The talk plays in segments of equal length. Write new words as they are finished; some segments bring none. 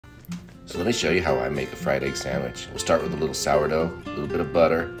So let me show you how I make a fried egg sandwich. We'll start with a little sourdough, a little bit of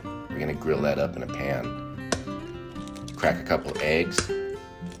butter. We're gonna grill that up in a pan. Crack a couple eggs.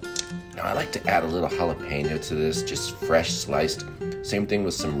 Now I like to add a little jalapeno to this, just fresh sliced. Same thing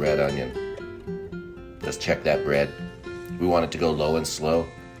with some red onion. Let's check that bread. We want it to go low and slow.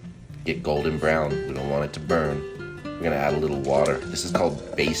 Get golden brown. We don't want it to burn. We're gonna add a little water. This is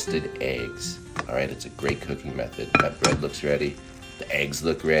called basted eggs. All right, it's a great cooking method. That bread looks ready. The eggs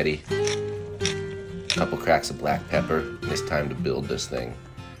look ready. A couple cracks of black pepper. And it's time to build this thing.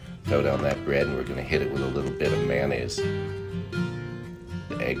 Throw down that bread and we're gonna hit it with a little bit of mayonnaise.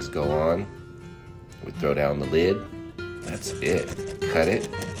 The eggs go on. We throw down the lid. That's it. Cut it.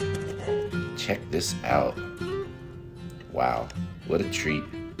 Check this out. Wow, what a treat.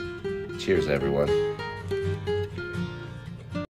 Cheers, everyone.